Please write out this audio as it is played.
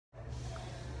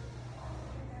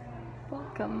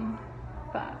Welcome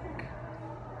back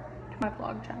to my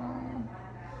vlog channel.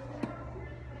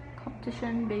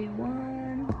 Competition day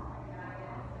 1.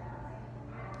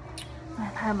 I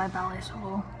have my ballet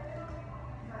solo.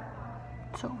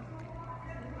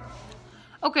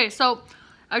 Okay, so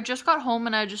I just got home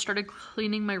and I just started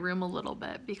cleaning my room a little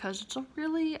bit because it's a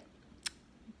really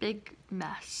big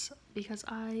mess because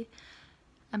I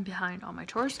am behind on my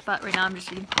chores, but right now I'm just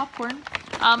eating popcorn.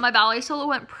 My ballet solo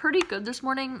went pretty good this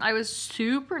morning. I was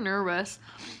super nervous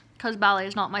because ballet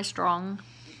is not my strong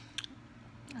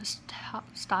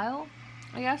style,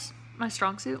 I guess, my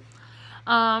strong suit.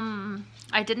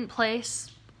 I didn't place.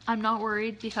 I'm not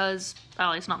worried because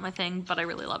ballet is not my thing, but I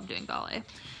really love doing ballet.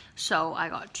 So I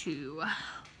got to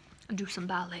do some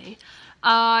ballet.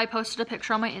 I posted a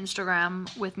picture on my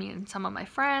Instagram with me and some of my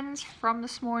friends from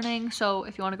this morning. So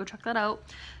if you want to go check that out,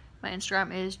 my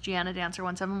Instagram is Gianna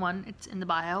Dancer171. It's in the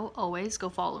bio. Always go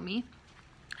follow me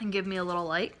and give me a little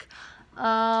like.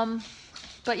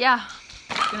 But yeah,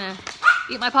 I'm gonna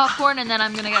eat my popcorn and then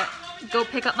I'm gonna go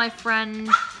pick up my friend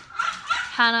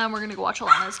Hannah and we're gonna go watch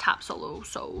Alana's tap solo,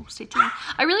 so stay tuned.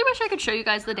 I really wish I could show you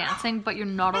guys the dancing, but you're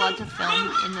not allowed to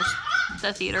film in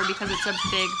the theater because it's a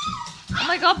big, oh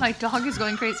my god, my dog is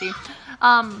going crazy.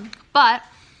 But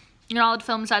you're not allowed to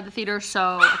film inside the theater,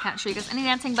 so I can't show you guys any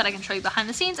dancing, but I can show you behind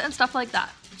the scenes and stuff like that,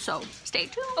 so stay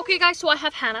tuned. Okay guys, so I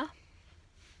have Hannah.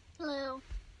 Hello.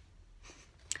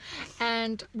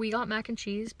 And we got mac and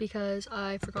cheese because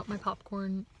I forgot my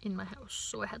popcorn in my house,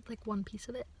 so I had like one piece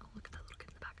of it. Oh, look at that little kid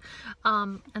in the back.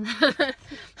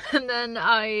 And then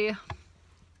I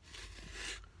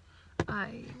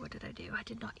what did I do? I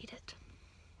did not eat it.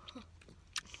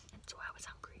 And so I was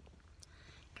hungry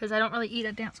because I don't really eat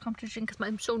at dance competition because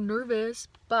I'm so nervous,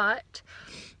 but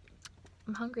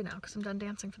I'm hungry now because I'm done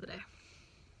dancing for the day.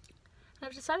 And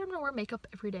I've decided I'm gonna wear makeup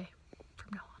every day from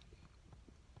now on.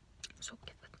 So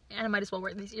get with me. And I might as well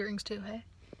wear these earrings too, hey?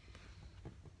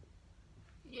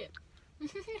 Yeah.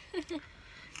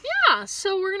 Yeah,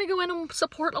 so we're gonna go in and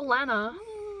support Alana.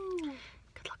 Ooh.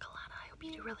 Good luck, Alana. I hope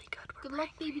you do really good. Good luck,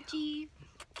 baby G.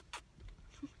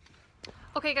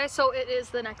 Okay guys, so it is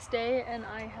the next day and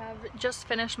I have just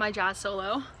finished my jazz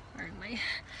solo, or my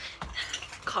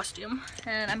costume,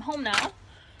 and I'm home now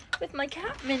with my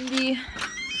cat Mindy,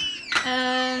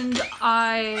 and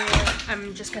I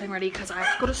am just getting ready because I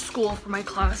have to go to school for my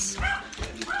class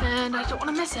and I don't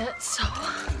want to miss it, so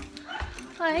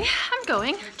I am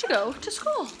going to go to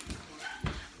school,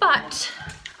 but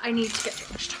I need to get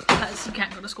changed because you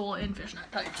can't go to school in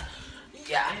fishnet tights.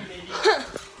 Yeah.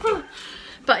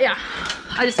 But yeah,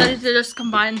 I decided to just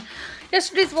combine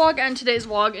yesterday's vlog and today's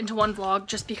vlog into one vlog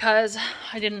just because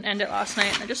I didn't end it last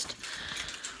night and I just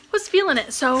was feeling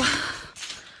it, so.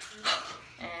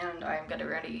 And I'm getting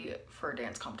ready for a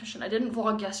dance competition. I didn't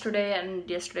vlog yesterday, and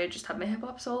yesterday I just had my hip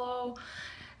hop solo.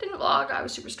 Didn't vlog, I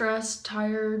was super stressed,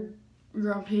 tired,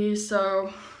 grumpy,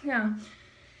 so yeah.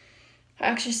 I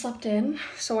actually slept in,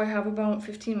 so I have about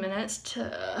 15 minutes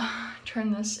to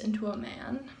turn this into a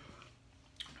man.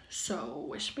 So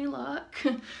wish me luck,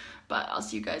 but I'll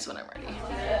see you guys when I'm ready.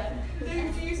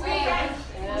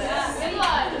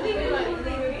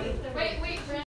 Wait.